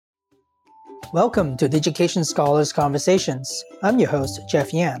Welcome to the Education Scholars Conversations. I'm your host,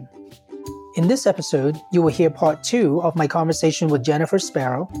 Jeff Yan. In this episode, you will hear part 2 of my conversation with Jennifer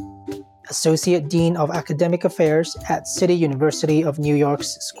Sparrow, Associate Dean of Academic Affairs at City University of New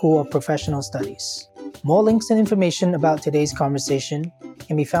York's School of Professional Studies. More links and information about today's conversation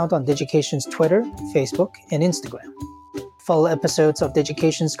can be found on Digication's Twitter, Facebook, and Instagram. Full episodes of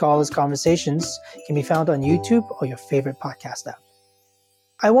Digication Scholars Conversations can be found on YouTube or your favorite podcast app.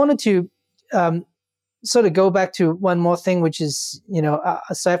 I wanted to sort of go back to one more thing, which is,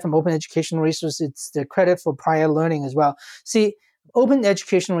 aside from open educational resource, it's the credit for prior learning as well. See, open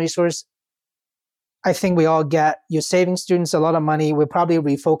educational resource, I think we all get. You're saving students a lot of money. We're probably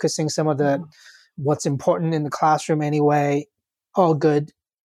refocusing some of the what's important in the classroom anyway. All good.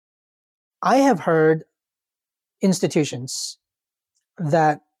 I have heard institutions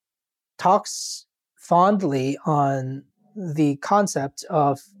that talks fondly on the concept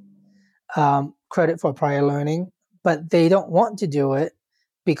of credit for prior learning, but they don't want to do it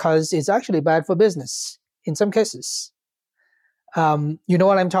because it's actually bad for business in some cases. You know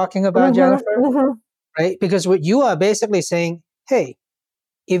what I'm talking about, Jennifer? Mm-hmm. Right? Because what you are basically saying, hey,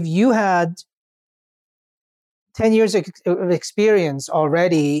 if you had 10 years of experience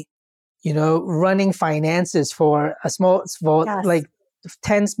already, running finances for a small yes. like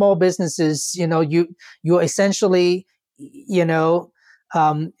 10 small businesses, you're essentially,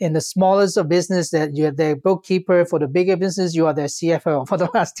 in the smallest of business that you're their bookkeeper. For the bigger business, you are their CFO for the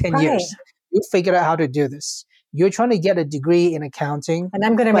last 10 years. You figured out how to do this. You're trying to get a degree in accounting. And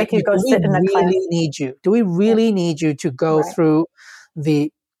I'm going to make you go sit in the class. Do we really need you to go through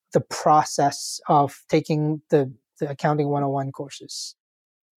the process of taking the Accounting 101 courses?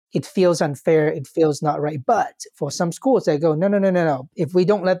 It feels unfair. It feels not right. But for some schools, they go, no. If we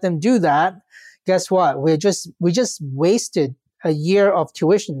don't let them do that, guess what? We just wasted a year of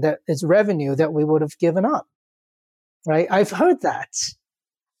tuition that is revenue that we would have given up, right? I've heard that.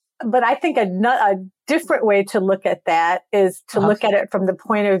 But I think a different way to look at that is to look at it from the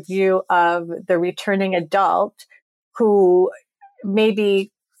point of view of the returning adult who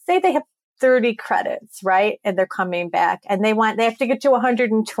maybe say they have 30 credits, right? And they're coming back and they have to get to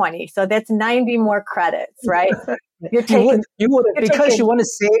 120. So that's 90 more credits, right? You would because you want to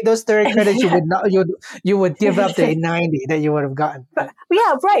save those 30 credits, you would give up the 90 that you would have gotten.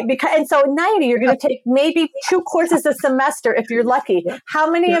 Yeah, right. And so 90, you're going to take maybe 2 courses a semester if you're lucky. How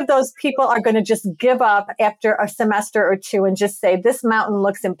many of those people are going to just give up after a semester or 2 and just say, this mountain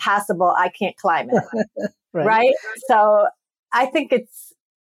looks impossible, I can't climb it? right? So I think it's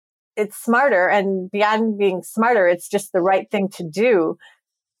smarter, and beyond being smarter, it's just the right thing to do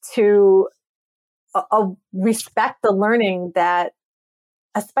to respect the learning that,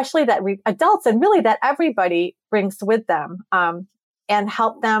 especially that adults and really that everybody brings with them, and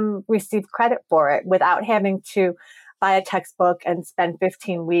help them receive credit for it without having to buy a textbook and spend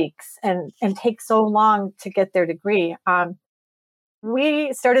 15 weeks and take so long to get their degree.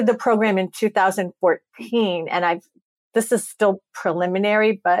 We started the program in 2014, and this is still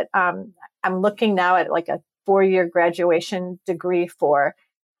preliminary, but I'm looking now at like a 4-year graduation degree for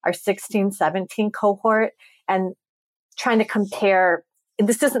our 16-17 cohort, and trying to compare, and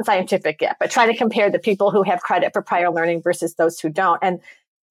this isn't scientific yet, but try to compare the people who have credit for prior learning versus those who don't. And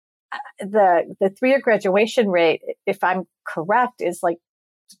the 3-year graduation rate, if I'm correct, is like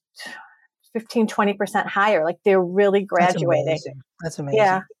 15-20% higher. Like they're really graduating. That's amazing.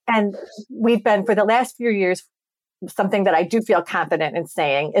 Yeah. And we've been, for the last few years, something that I do feel confident in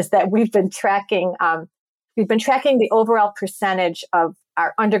saying is that we've been tracking the overall percentage of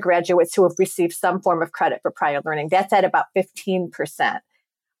our undergraduates who have received some form of credit for prior learning. That's at about 15%.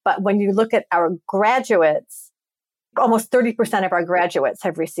 But when you look at our graduates, almost 30% of our graduates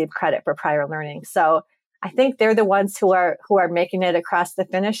have received credit for prior learning. So I think they're the ones who are making it across the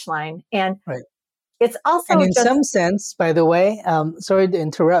finish line. And it's also, and in some sense, by the way, sorry to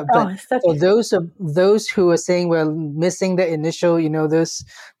interrupt, but for those who are saying we're missing the initial,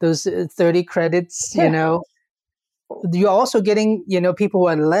 those 30 credits, you're also getting, people who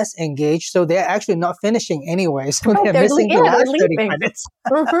are less engaged, so they're actually not finishing anyway. So they're missing the last 30 credits.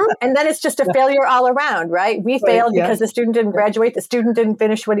 And then it's just a failure all around, right? We failed because the student didn't graduate, the student didn't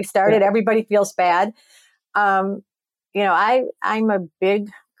finish what he started. Everybody feels bad. I'm a big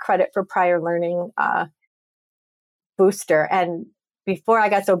credit for prior learning booster. And before I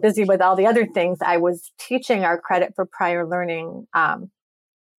got so busy with all the other things, I was teaching our credit for prior learning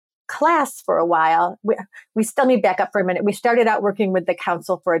class for a while. We still need back up for a minute. We started out working with the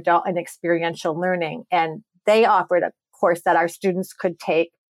Council for Adult and Experiential Learning, and they offered a course that our students could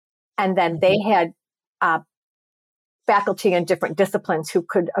take. And then they had faculty in different disciplines who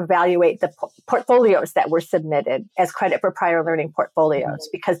could evaluate the portfolios that were submitted as credit for prior learning portfolios,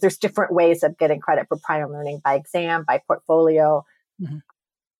 because there's different ways of getting credit for prior learning: by exam, by portfolio,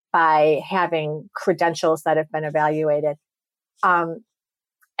 by having credentials that have been evaluated.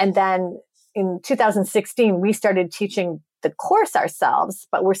 And then in 2016, we started teaching the course ourselves,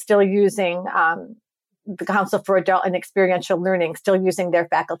 but we're still using the Council for Adult and Experiential Learning, still using their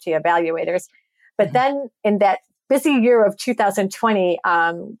faculty evaluators. But then in that busy year of 2020,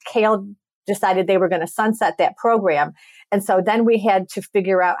 Cale decided they were going to sunset that program. And so then we had to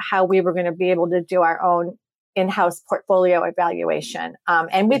figure out how we were going to be able to do our own in-house portfolio evaluation.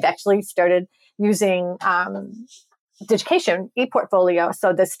 And we've actually started using Digication ePortfolio.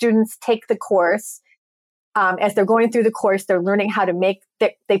 So the students take the course. As they're going through the course, they're learning how to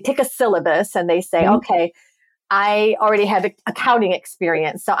they pick a syllabus and they say, okay, I already have accounting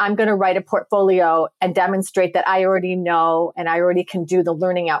experience, so I'm going to write a portfolio and demonstrate that I already know and I already can do the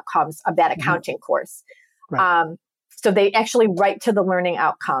learning outcomes of that accounting course. Right. So they actually write to the learning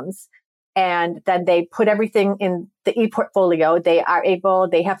outcomes, and then they put everything in the ePortfolio.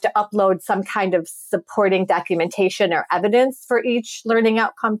 They have to upload some kind of supporting documentation or evidence for each learning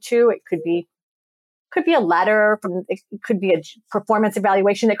outcome too. It could be a letter it could be a performance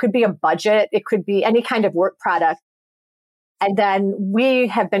evaluation. It could be a budget. It could be any kind of work product. And then we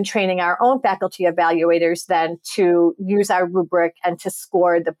have been training our own faculty evaluators then to use our rubric and to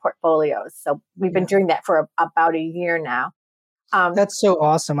score the portfolios. So we've been doing that for about a year now. That's so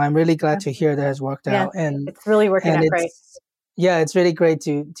awesome. I'm really glad to hear that has worked out. And it's really working out great. Yeah, it's really great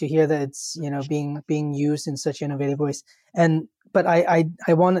to hear that it's, being used in such innovative ways. But I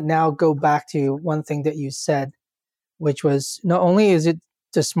want to now go back to one thing that you said, which was not only is it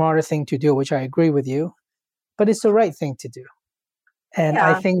the smarter thing to do, which I agree with you, but it's the right thing to do. And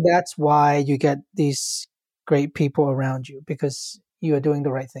I think that's why you get these great people around you, because you are doing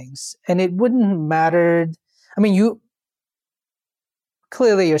the right things. And it wouldn't matter. I mean,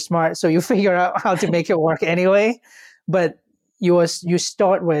 clearly you're smart, so you figure out how to make it work anyway. But you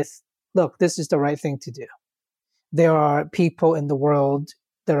start with, look, this is the right thing to do. There are people in the world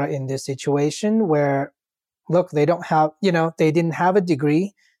that are in this situation where, look, they don't have, they didn't have a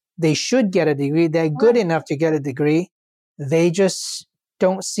degree. They should get a degree. They're good enough to get a degree. They just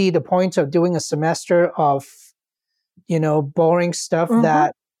don't see the point of doing a semester of, boring stuff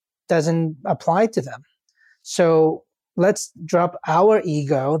that doesn't apply to them. So let's drop our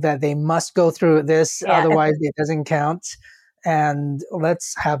ego that they must go through this, otherwise it doesn't count. And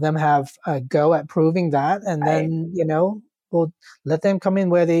let's have them have a go at proving that. And then, we'll let them come in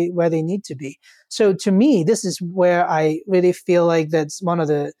where they need to be. So to me, this is where I really feel like that's one of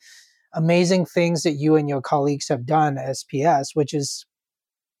the amazing things that you and your colleagues have done at SPS, which is,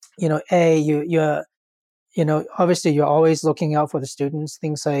 you're obviously you're always looking out for the students,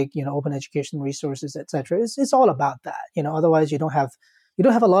 things like, open education resources, et cetera. It's all about that. Otherwise you don't have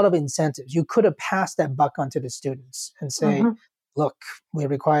a lot of incentives. You could have passed that buck onto the students and say, look, we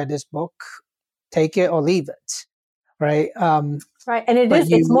require this book, take it or leave it. Right. Right. And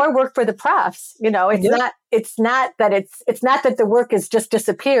it's more work for the profs. It's not that the work has just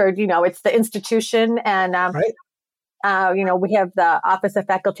disappeared. It's the institution. And, we have the Office of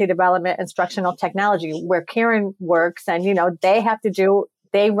Faculty Development, Instructional Technology, where Karen works, and,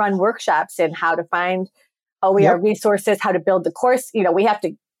 they run workshops in how to find OER resources, how to build the course. We have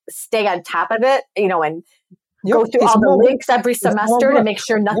to stay on top of it, and go through all the links every semester to make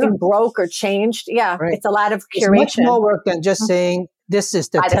sure nothing broke or changed. Yeah, it's a lot of curation. It's much more work than just saying, this is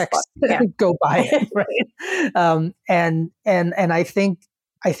the text, go buy it, right? And I think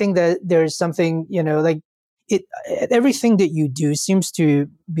that there's something, everything that you do seems to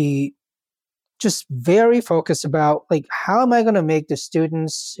be just very focused about, like, how am I going to make the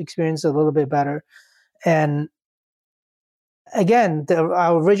students' experience a little bit better? And again,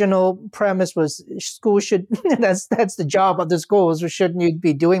 our original premise was schools should, that's the job of the schools. Shouldn't you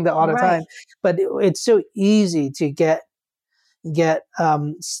be doing that all the time? But it's so easy to get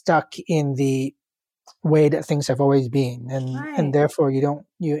stuck in the way that things have always been. And therefore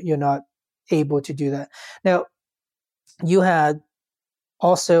you're not able to do that. Now, you had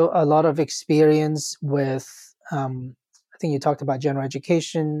also a lot of experience with, I think you talked about general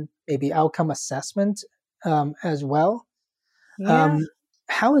education, maybe outcome assessment as well. Yeah.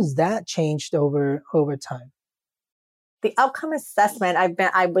 How has that changed over time? The outcome assessment,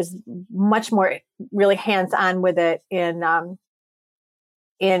 I was much more really hands-on with it in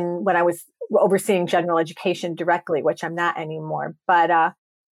when I was overseeing general education directly, which I'm not anymore. But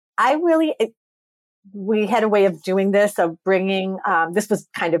we had a way of doing this, of bringing, this was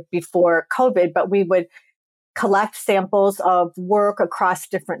kind of before COVID, but we would collect samples of work across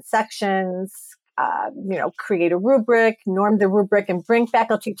different sections, create a rubric, norm the rubric, and bring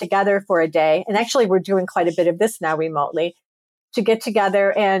faculty together for a day. And actually, we're doing quite a bit of this now remotely to get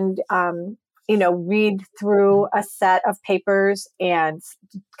together and, read through a set of papers and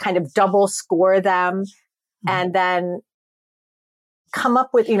kind of double score them and then come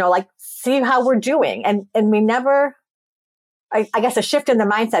up with, see how we're doing. And we never, I guess a shift in the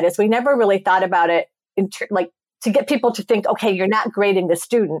mindset is we never really thought about it to get people to think, okay, you're not grading the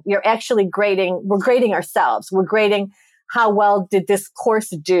student. You're actually we're grading ourselves. We're grading how well did this course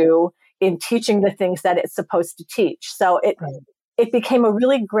do in teaching the things that it's supposed to teach. So it became a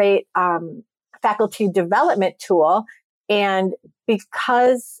really great faculty development tool or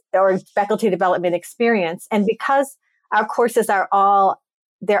faculty development experience. And because our courses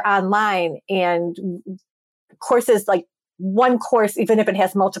they're online, and courses like one course, even if it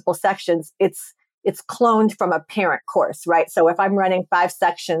has multiple sections, it's cloned from a parent course, right? So if I'm running 5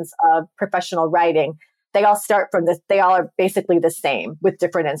 sections of professional writing, they all are basically the same with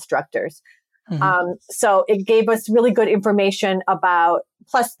different instructors. So it gave us really good information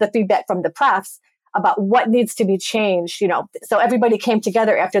plus the feedback from the profs about what needs to be changed, So everybody came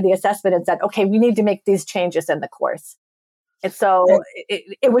together after the assessment and said, okay, we need to make these changes in the course. And so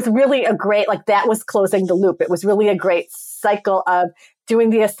it was really that was closing the loop. It was really a great cycle of doing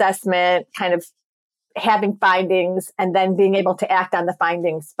the assessment, kind of having findings, and then being able to act on the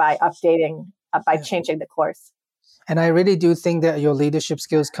findings by changing the course. And I really do think that your leadership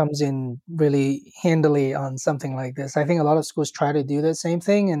skills comes in really handily on something like this. I think a lot of schools try to do the same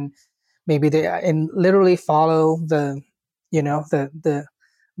thing, and maybe and literally follow the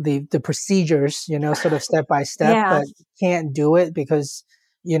procedures, sort of step by step, but can't do it because,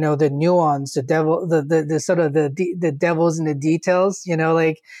 the nuance, the devil, the sort of the devil's in the details,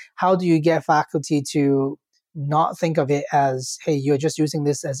 how do you get faculty to not think of it as, hey, you're just using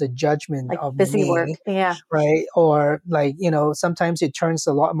this as a judgment of busy me, work. Yeah. Right. Or sometimes it turns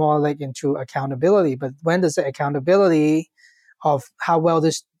a lot more into accountability, but when does the accountability of how well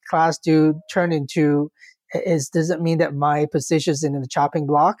this class do turn into doesn't mean that my position is in the chopping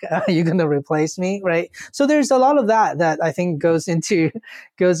block. You're going to replace me, right? So there's a lot of that I think goes into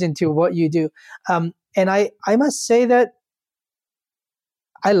what you do. And I must say that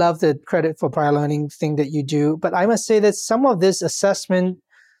I love the credit for prior learning thing that you do, but I must say that some of this assessment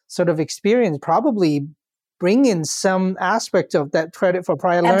sort of experience probably bring in some aspect of that credit for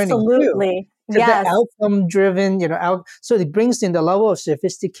prior learning. Absolutely. Yes. The outcome driven, so it brings in the level of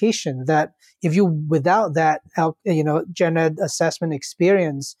sophistication that without that, gen ed assessment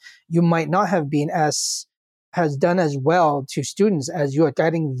experience, you might not have been has done as well to students as you are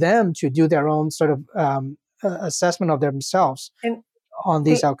guiding them to do their own sort of assessment of themselves on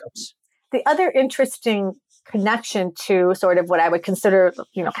these outcomes. The other interesting connection to sort of what I would consider,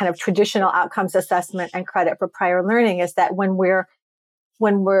 kind of traditional outcomes assessment and credit for prior learning is that when we're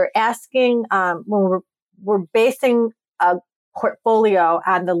asking, when we're basing a portfolio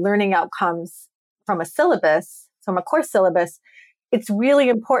on the learning outcomes from a course syllabus, it's really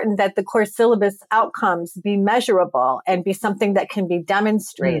important that the course syllabus outcomes be measurable and be something that can be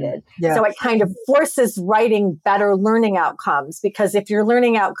demonstrated. So it kind of forces writing better learning outcomes, because if your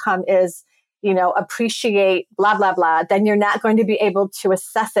learning outcome is, appreciate blah, blah, blah, then you're not going to be able to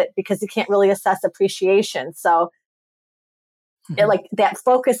assess it because you can't really assess appreciation. So that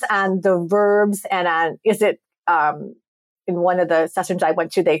focus on the verbs and on, is it, in one of the sessions I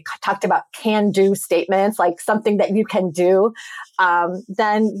went to, they talked about can-do statements, like something that you can do.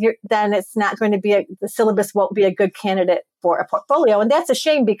 Then it's not going to be the syllabus won't be a good candidate for a portfolio. And that's a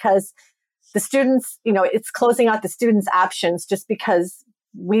shame because the students, it's closing out the students' options just because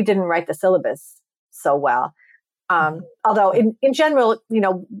we didn't write the syllabus so well. Although in general,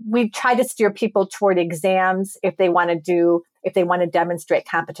 we try to steer people toward exams if they want to demonstrate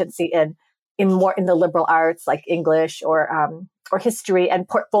competency in the liberal arts like English or history, and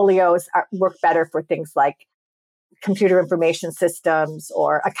portfolios work better for things like computer information systems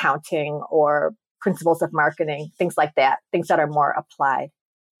or accounting or principles of marketing, things like that, things that are more applied.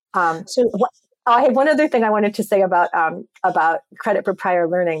 I have one other thing I wanted to say about credit for prior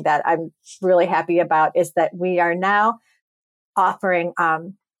learning that I'm really happy about is that we are now offering,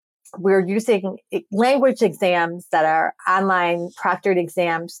 we're using language exams that are online proctored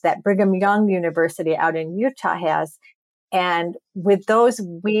exams that Brigham Young University out in Utah has. And with those,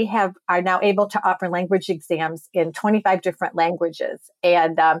 we are now able to offer language exams in 25 different languages.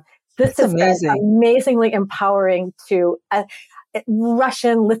 And this has been amazingly empowering to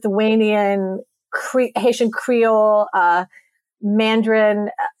Russian, Lithuanian, Haitian Creole, Mandarin,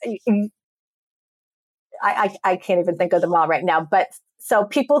 I can't even think of them all right now. But so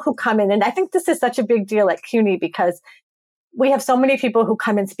people who come in, and I think this is such a big deal at CUNY because we have so many people who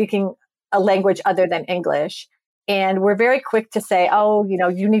come in speaking a language other than English. And we're very quick to say, oh,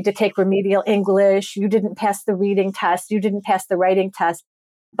 you need to take remedial English. You didn't pass the reading test. You didn't pass the writing test.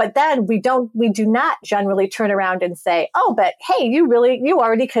 But then we do not generally turn around and say, oh, but hey, you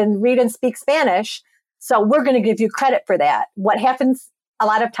already can read and speak Spanish. So we're going to give you credit for that. What happens a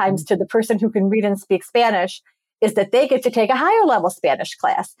lot of times to the person who can read and speak Spanish is that they get to take a higher level Spanish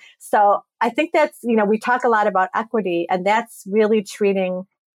class. So I think that's, we talk a lot about equity, and that's really treating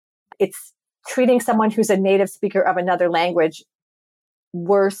someone who's a native speaker of another language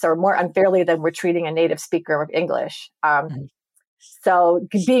worse or more unfairly than we're treating a native speaker of English. So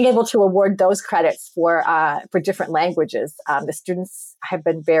being able to award those credits for different languages, the students have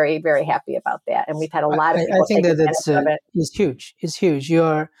been very, very happy about that, and we've had a lot of people. I think that is huge. It's huge.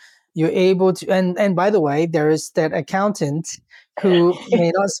 You're able to, and by the way, there is that accountant who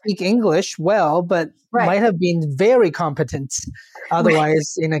may not speak English well, but might have been very competent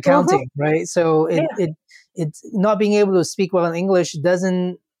otherwise in accounting, right? So it's not being able to speak well in English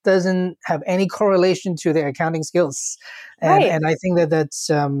doesn't have any correlation to their accounting skills. And I think that's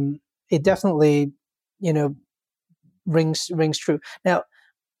it definitely, rings true. Now,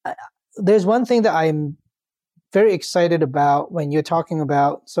 there's one thing that I'm very excited about when you're talking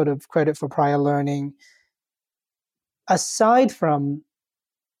about sort of credit for prior learning. Aside from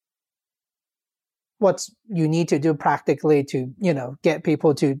what you need to do practically to, get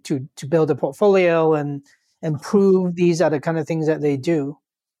people to build a portfolio and prove these are the kind of things that they do,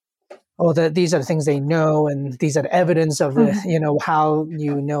 or that these are the things they know, and these are the evidence of the, how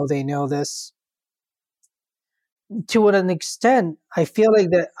they know this. To an extent, I feel like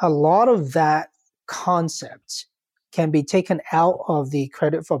that a lot of that concept can be taken out of the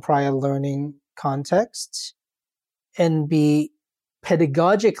credit for prior learning context and be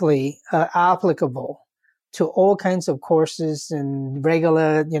pedagogically applicable to all kinds of courses and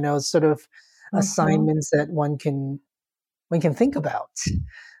regular, sort of assignments that one can think about.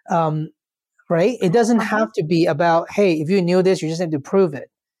 Right? It doesn't have to be about, hey, if you knew this, you just have to prove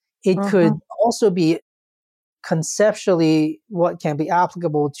it. It could also be conceptually what can be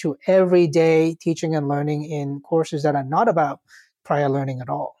applicable to everyday teaching and learning in courses that are not about prior learning at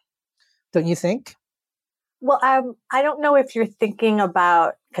all. Don't you think? Well, I don't know if you're thinking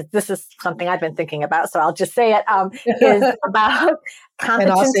about, because this is something I've been thinking about, so I'll just say it, is about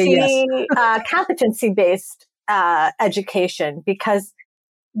competency-based education, because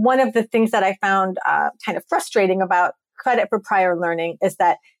one of the things that I found kind of frustrating about credit for prior learning is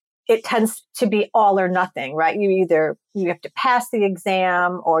that it tends to be all or nothing, right? You have to pass the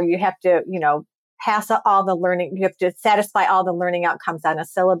exam, or you have to, pass all the learning, you have to satisfy all the learning outcomes on a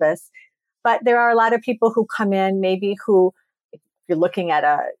syllabus. But there are a lot of people who come in, maybe who, if you're looking at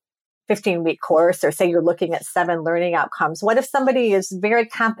a 15-week course, or say you're looking at 7 learning outcomes, what if somebody is very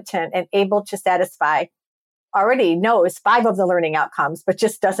competent and able to satisfy, already knows 5 of the learning outcomes, but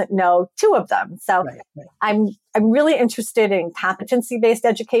just doesn't know 2 of them? So I'm really interested in competency-based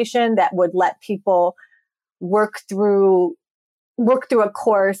education that would let people work through a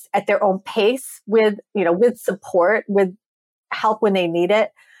course at their own pace with support, with help when they need it.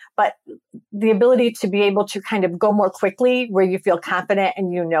 But the ability to be able to kind of go more quickly where you feel confident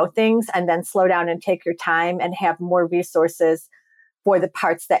and things, and then slow down and take your time and have more resources for the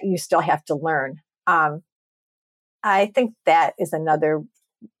parts that you still have to learn. I think that is another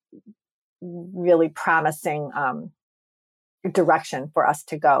really promising direction for us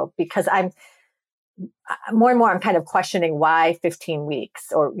to go, because I'm kind of questioning why 15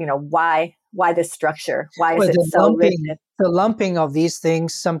 weeks, or, why this structure? Why is it so rigid? The lumping of these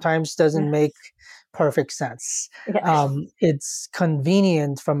things sometimes doesn't make perfect sense. It's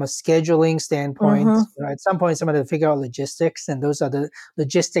convenient from a scheduling standpoint. At some point, somebody will figure out logistics, and those are the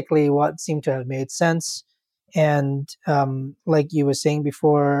logistically what seem to have made sense. And like you were saying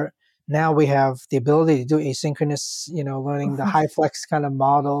before, now we have the ability to do asynchronous, learning, the HyFlex kind of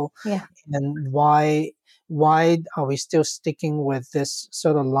model. And why are we still sticking with this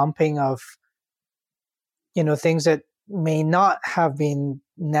sort of lumping of, things that may not have been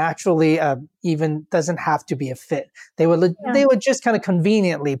naturally even doesn't have to be a fit. They were just kind of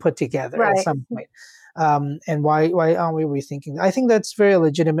conveniently put together at some point. And why aren't we rethinking that? I think that's a very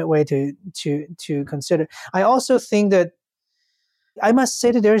legitimate way to consider. I also think that I must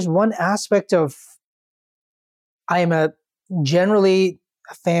say that there's one aspect of, I'm generally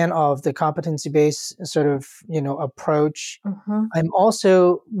a fan of the competency-based sort of, approach. I'm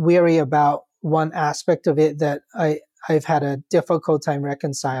also wary about one aspect of it that I've had a difficult time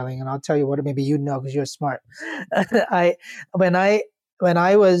reconciling, and I'll tell you what. Maybe you know because you're smart. I when I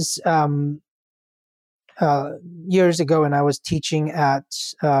was years ago, when I was teaching at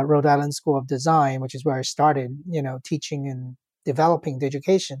Rhode Island School of Design, which is where I started, teaching and developing the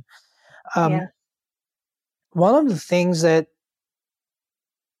education. Yeah. One of the things that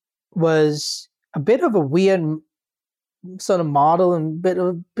was a bit of a weird sort of model and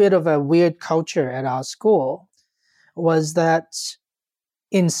bit of a weird culture at our school was that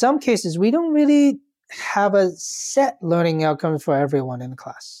in some cases we don't really have a set learning outcomes for everyone in the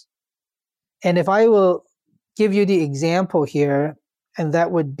class. And if I will give you the example here, and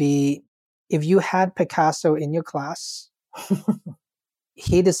that would be if you had Picasso in your class,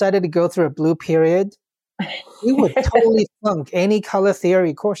 he decided to go through a blue period, he would totally flunk any color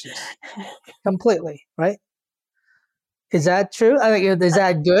theory courses completely, right? Is that true? I mean, is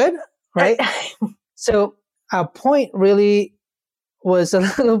that good? Right? So our point really was a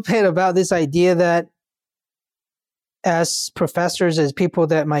little bit about this idea that as professors, as people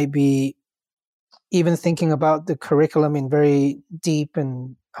that might be even thinking about the curriculum in very deep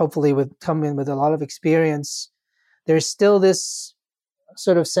and hopefully would come in with a lot of experience, there's still this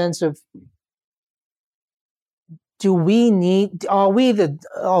sort of sense of, are we the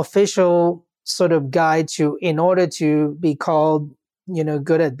official sort of guide to, in order to be called,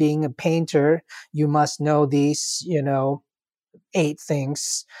 good at being a painter, you must know these, 8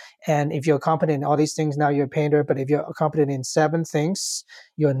 things. And if you're competent in all these things, now you're a painter. But if you're competent in 7 things,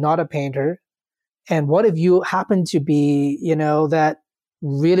 you're not a painter. And what if you happen to be, that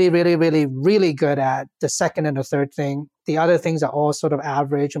really, really, really, really good at the second and the third thing? The other things are all sort of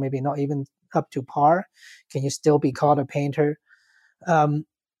average or maybe not even up to par. Can you still be called a painter?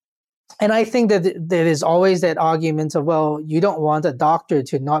 And I think that there is always that argument of, well, you don't want a doctor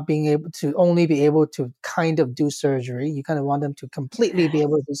to not being able to only be able to kind of do surgery. You kind of want them to completely be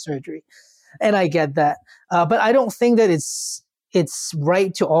able to do surgery. And I get that. But I don't think that it's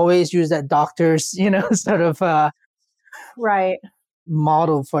right to always use that doctor's, sort of right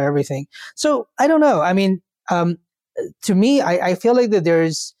model for everything. So I don't know. I mean, to me, I feel like that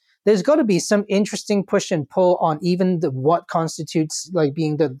there's got to be some interesting push and pull on even what constitutes like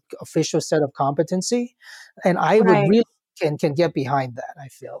being the official set of competency. And I would really can get behind that, I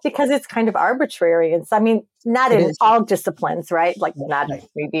feel. Because it's kind of arbitrary. I mean, not in all disciplines, right? Like not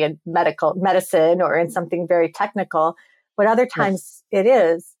maybe in medicine or in something very technical, but other times it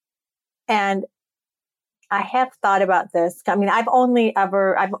is. And I have thought about this. I mean, I've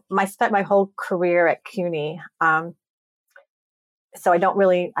spent my whole career at CUNY. So I don't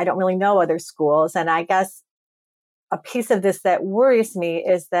really know other schools. And I guess a piece of this that worries me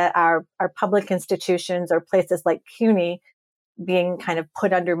is that our public institutions or places like CUNY being kind of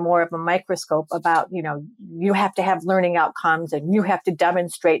put under more of a microscope about, you have to have learning outcomes and you have to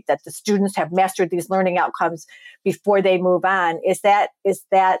demonstrate that the students have mastered these learning outcomes before they move on. Is that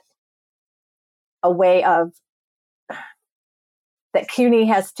a way of that CUNY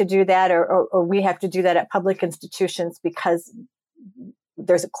has to do that or we have to do that at public institutions because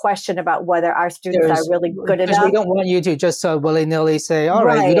there's a question about whether our students are really good enough. We don't want you to just willy-nilly say, all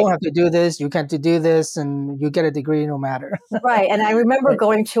right, you don't have to do this, you can't do this, and you get a degree no matter. Right. And I remember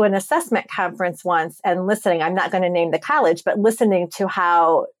going to an assessment conference once and listening, I'm not going to name the college, but listening to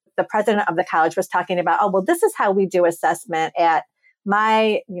how the president of the college was talking about, oh, well, this is how we do assessment at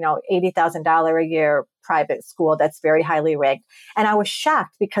my, $80,000 a year private school that's very highly ranked. And I was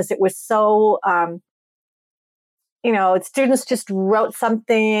shocked because it was so... students just wrote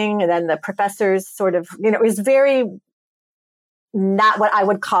something and then the professors sort of, it was very not what I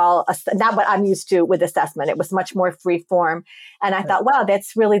would call, not what I'm used to with assessment. It was much more free form. And I thought, wow,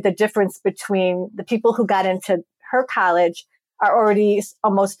 that's really the difference between the people who got into her college are already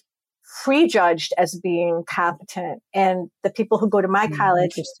almost prejudged as being competent. And the people who go to my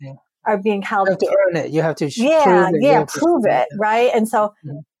college are being held. You have to earn it. You have to prove it. Right. And so,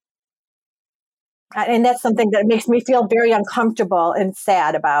 and that's something that makes me feel very uncomfortable and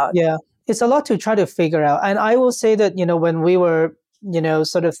sad about. Yeah, it's a lot to try to figure out. And I will say that, when we were,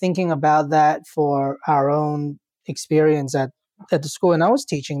 sort of thinking about that for our own experience at the school, and I was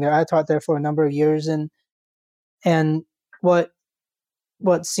teaching there, I taught there for a number of years. And what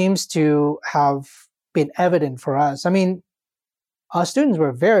seems to have been evident for us, I mean, our students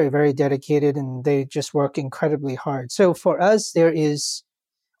were very, very dedicated and they just work incredibly hard. So for us, there is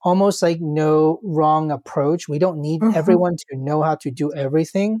almost like no wrong approach. We don't need everyone to know how to do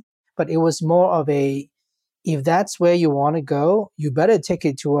everything, but it was more of if that's where you want to go, you better take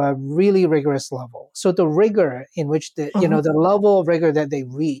it to a really rigorous level. So the rigor in which the level of rigor that they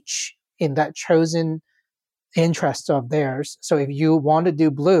reach in that chosen interest of theirs. So if you want to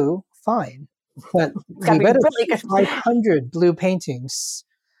do blue, fine, but It's got you to be better really do good. 500 blue paintings,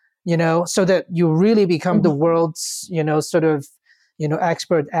 so that you really become the world's, sort of,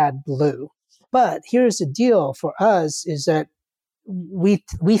 expert at blue. But here's the deal for us is that we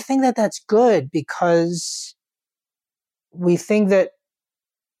think that that's good because we think that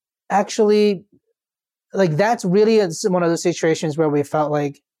actually, like, that's really one of those situations where we felt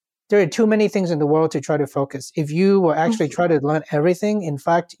like there are too many things in the world to try to focus. If you were actually try to learn everything, in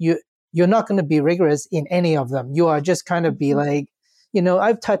fact, you're not going to be rigorous in any of them. You are just kind of be like,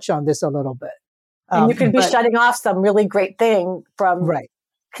 I've touched on this a little bit. And you could be But shutting off some really great thing from right.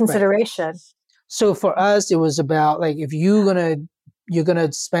 consideration. So for us, it was about like, if you're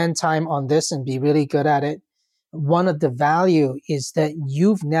gonna spend time on this and be really good at it, one of the value is that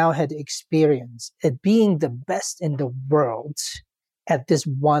you've now had experience at being the best in the world at this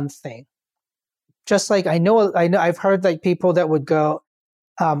one thing. Just like I know I've heard like people that would go,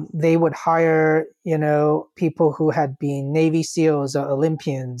 they would hire, people who had been Navy SEALs or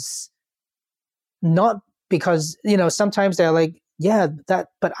Olympians, not because, sometimes they're like, yeah,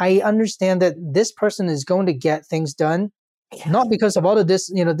 but I understand that this person is going to get things done, not because of all of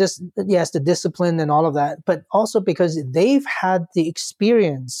this, yes, the discipline and all of that, but also because they've had the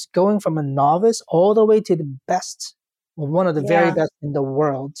experience going from a novice all the way to the best, or one of the very best in the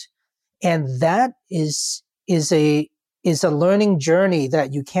world. And that is a learning journey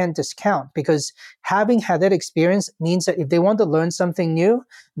that you can't discount, because having had that experience means that if they want to learn something new,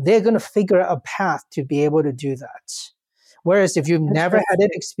 they're going to figure out a path to be able to do that. Whereas if you've never had that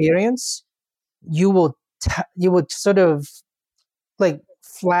experience, you would sort of like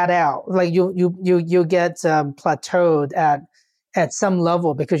flat out, like you get plateaued at some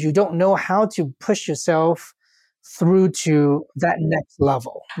level because you don't know how to push yourself through to that next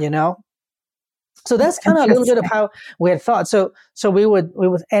level, So that's kind of a little bit of how we had thought. So we would,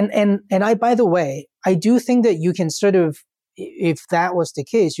 and I, by the way, I do think that you can sort of, if that was the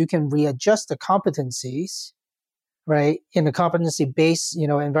case, you can readjust the competencies, right? In the competency-based,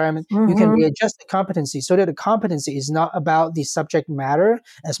 environment, you can readjust the competency so that the competency is not about the subject matter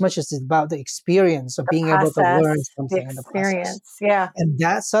as much as it's about the experience of being able to learn something in the process. Yeah. And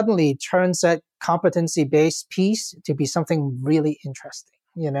that suddenly turns that competency-based piece to be something really interesting,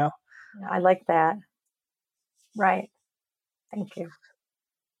 I like that. Right. Thank you.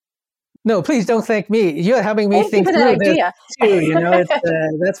 No, please don't thank me. You're helping me think through that this idea.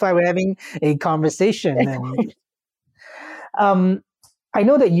 too. That's why we're having a conversation. And I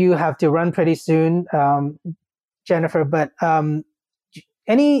know that you have to run pretty soon, Jennifer. But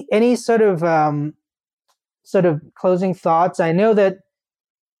any sort of closing thoughts? I know that.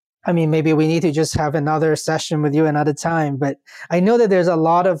 I mean, maybe we need to just have another session with you another time. But I know that there's a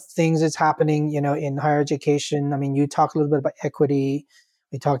lot of things that's happening, in higher education. I mean, you talked a little bit about equity.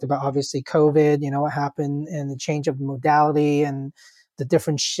 We talked about obviously COVID, what happened, and the change of modality and the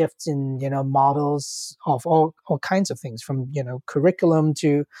different shifts in, models of all kinds of things, from, curriculum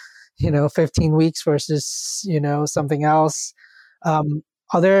to, 15 weeks versus, something else. Are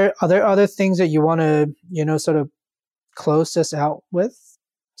there other things that you want to, sort of close us out with?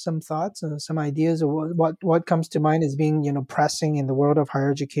 Some thoughts and some ideas of what comes to mind as being, pressing in the world of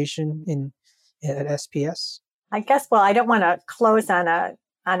higher education at SPS? I guess, well, I don't want to close on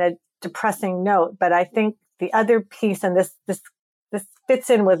a depressing note, but I think the other piece, and this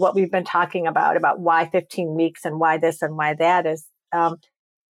fits in with what we've been talking about why 15 weeks and why this and why that is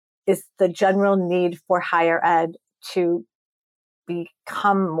the general need for higher ed to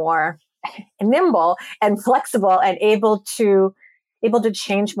become more nimble and flexible and able to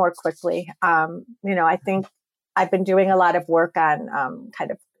change more quickly. I think I've been doing a lot of work on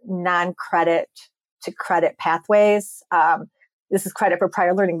kind of non-credit to credit pathways. This is credit for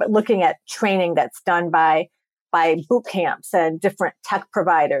prior learning, but looking at training that's done by boot camps and different tech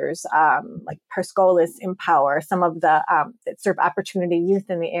providers, like Perscolis, Empower, some of the that serve opportunity youth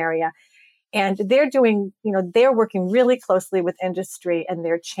in the area. And they're doing, they're working really closely with industry, and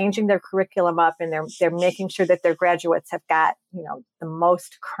they're changing their curriculum up, and they're making sure that their graduates have got, the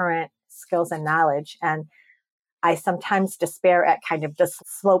most current skills and knowledge. And I sometimes despair at kind of the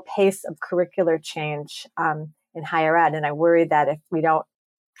slow pace of curricular change in higher ed. And I worry that if we don't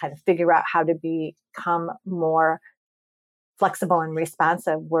kind of figure out how to become more flexible and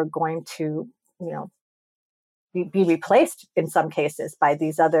responsive, we're going to, be replaced in some cases by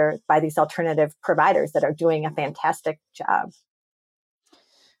these alternative providers that are doing a fantastic job.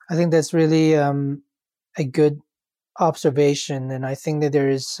 I think that's really a good observation. And I think that there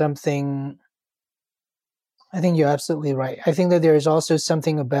is something, I think you're absolutely right. I think that there is also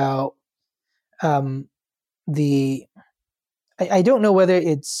something about I don't know whether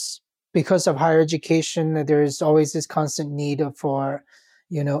it's because of higher education that there's always this constant need for,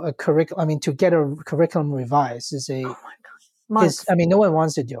 a curriculum. I mean, to get a curriculum revised is Oh my God. no one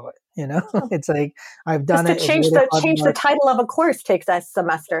wants to do it. It's like, I've done Just it. to change the title of a course takes a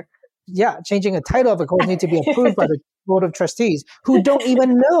semester. Yeah, changing a title of a course needs to be approved by the Board of Trustees, who don't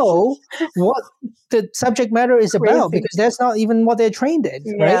even know what the subject matter is about, because that's not even what they're trained in,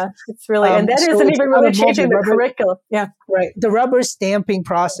 right? Yeah, it's really, and that isn't even really changing the curriculum. Yeah, right. The rubber stamping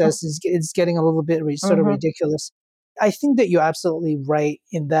process is getting a little bit sort of ridiculous. I think that you're absolutely right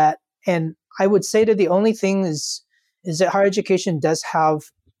in that, and I would say that the only thing is that higher education does have.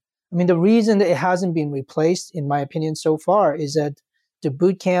 I mean, the reason that it hasn't been replaced, in my opinion, so far, is that the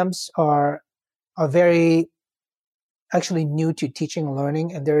boot camps are very actually new to teaching and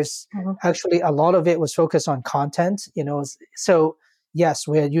learning, and there's actually a lot of it was focused on content. So yes,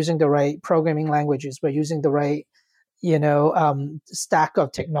 we're using the right programming languages, we're using the right stack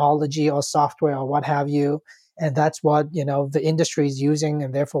of technology or software or what have you, and that's what the industry is using,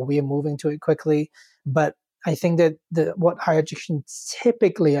 and therefore we are moving to it quickly. But I think that what higher education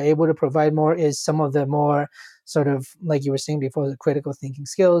typically are able to provide more is some of the more sort of, like you were saying before, the critical thinking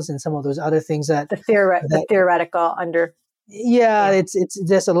skills and some of those other things that the theoretical under. Yeah, it's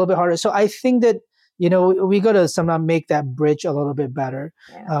just a little bit harder. So I think that we got to somehow make that bridge a little bit better.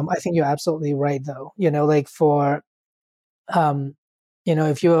 Yeah. I think you're absolutely right, though. Like for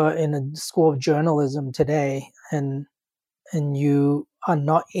if you're in a school of journalism today and you are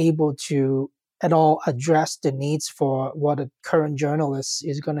not able to at all address the needs for what a current journalist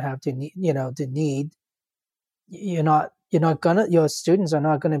is going to have to need, your students are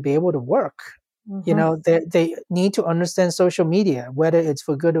not going to be able to work. They need to understand social media, whether it's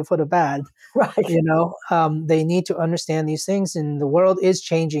for good or for the bad. Right. They need to understand these things, and the world is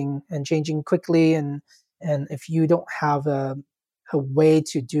changing and changing quickly. And if you don't have a way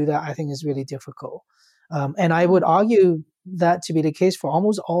to do that, I think is really difficult. And I would argue that to be the case for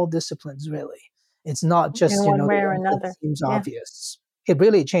almost all disciplines, really. It's not just, in one way or another. That seems obvious. It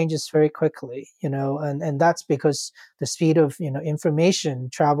really changes very quickly, and that's because the speed of, information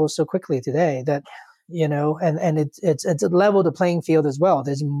travels so quickly today that, and it's leveled the playing field as well.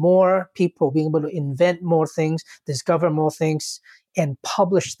 There's more people being able to invent more things, discover more things, and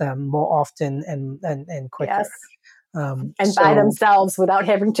publish them more often and quicker. Yes. By themselves without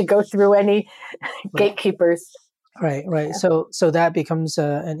having to go through any gatekeepers. Right. Yeah. So that becomes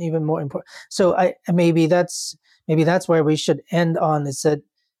an even more important. So maybe that's where we should end on, is that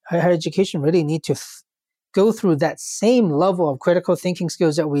higher education really need to go through that same level of critical thinking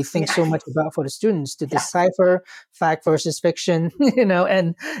skills that we think so much about for the students, to decipher fact versus fiction,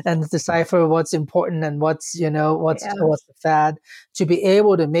 and decipher what's important and what's the fad, to be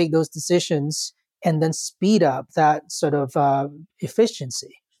able to make those decisions and then speed up that sort of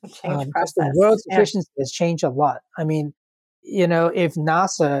efficiency. Process. The world's efficiency has changed a lot. I mean, if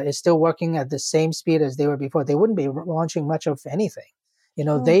NASA is still working at the same speed as they were before, they wouldn't be launching much of anything.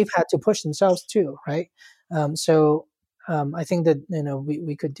 They've had to push themselves too, right? I think that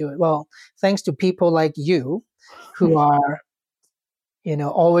we could do it. Well, thanks to people like you, who are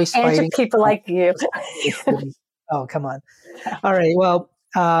always fighting. And to people like you. Oh, come on! All right. Well,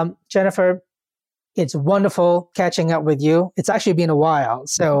 Jennifer, it's wonderful catching up with you. It's actually been a while,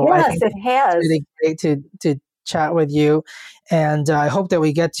 so yes, I think it has. It's really great to chat with you, and I hope that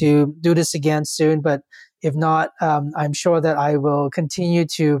we get to do this again soon. But if not, I'm sure that I will continue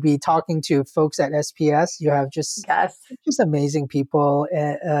to be talking to folks at SPS. You have just amazing people,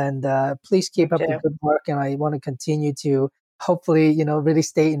 and please keep up the good work. And I want to continue to hopefully, really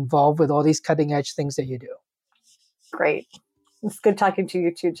stay involved with all these cutting edge things that you do. Great. It's good talking to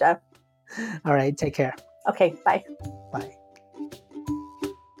you too, Jeff. All right. Take care. Okay. Bye. Bye.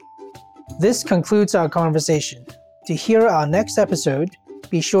 This concludes our conversation. To hear our next episode,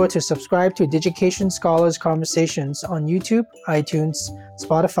 be sure to subscribe to Digication Scholars Conversations on YouTube, iTunes,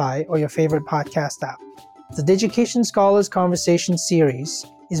 Spotify, or your favorite podcast app. The Digication Scholars Conversation series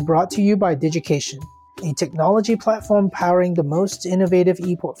is brought to you by Digication, a technology platform powering the most innovative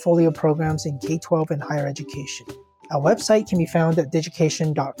e-portfolio programs in K-12 and higher education. Our website can be found at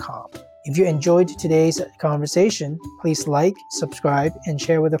digication.com. If you enjoyed today's conversation, please like, subscribe, and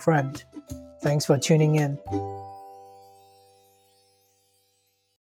share with a friend. Thanks for tuning in.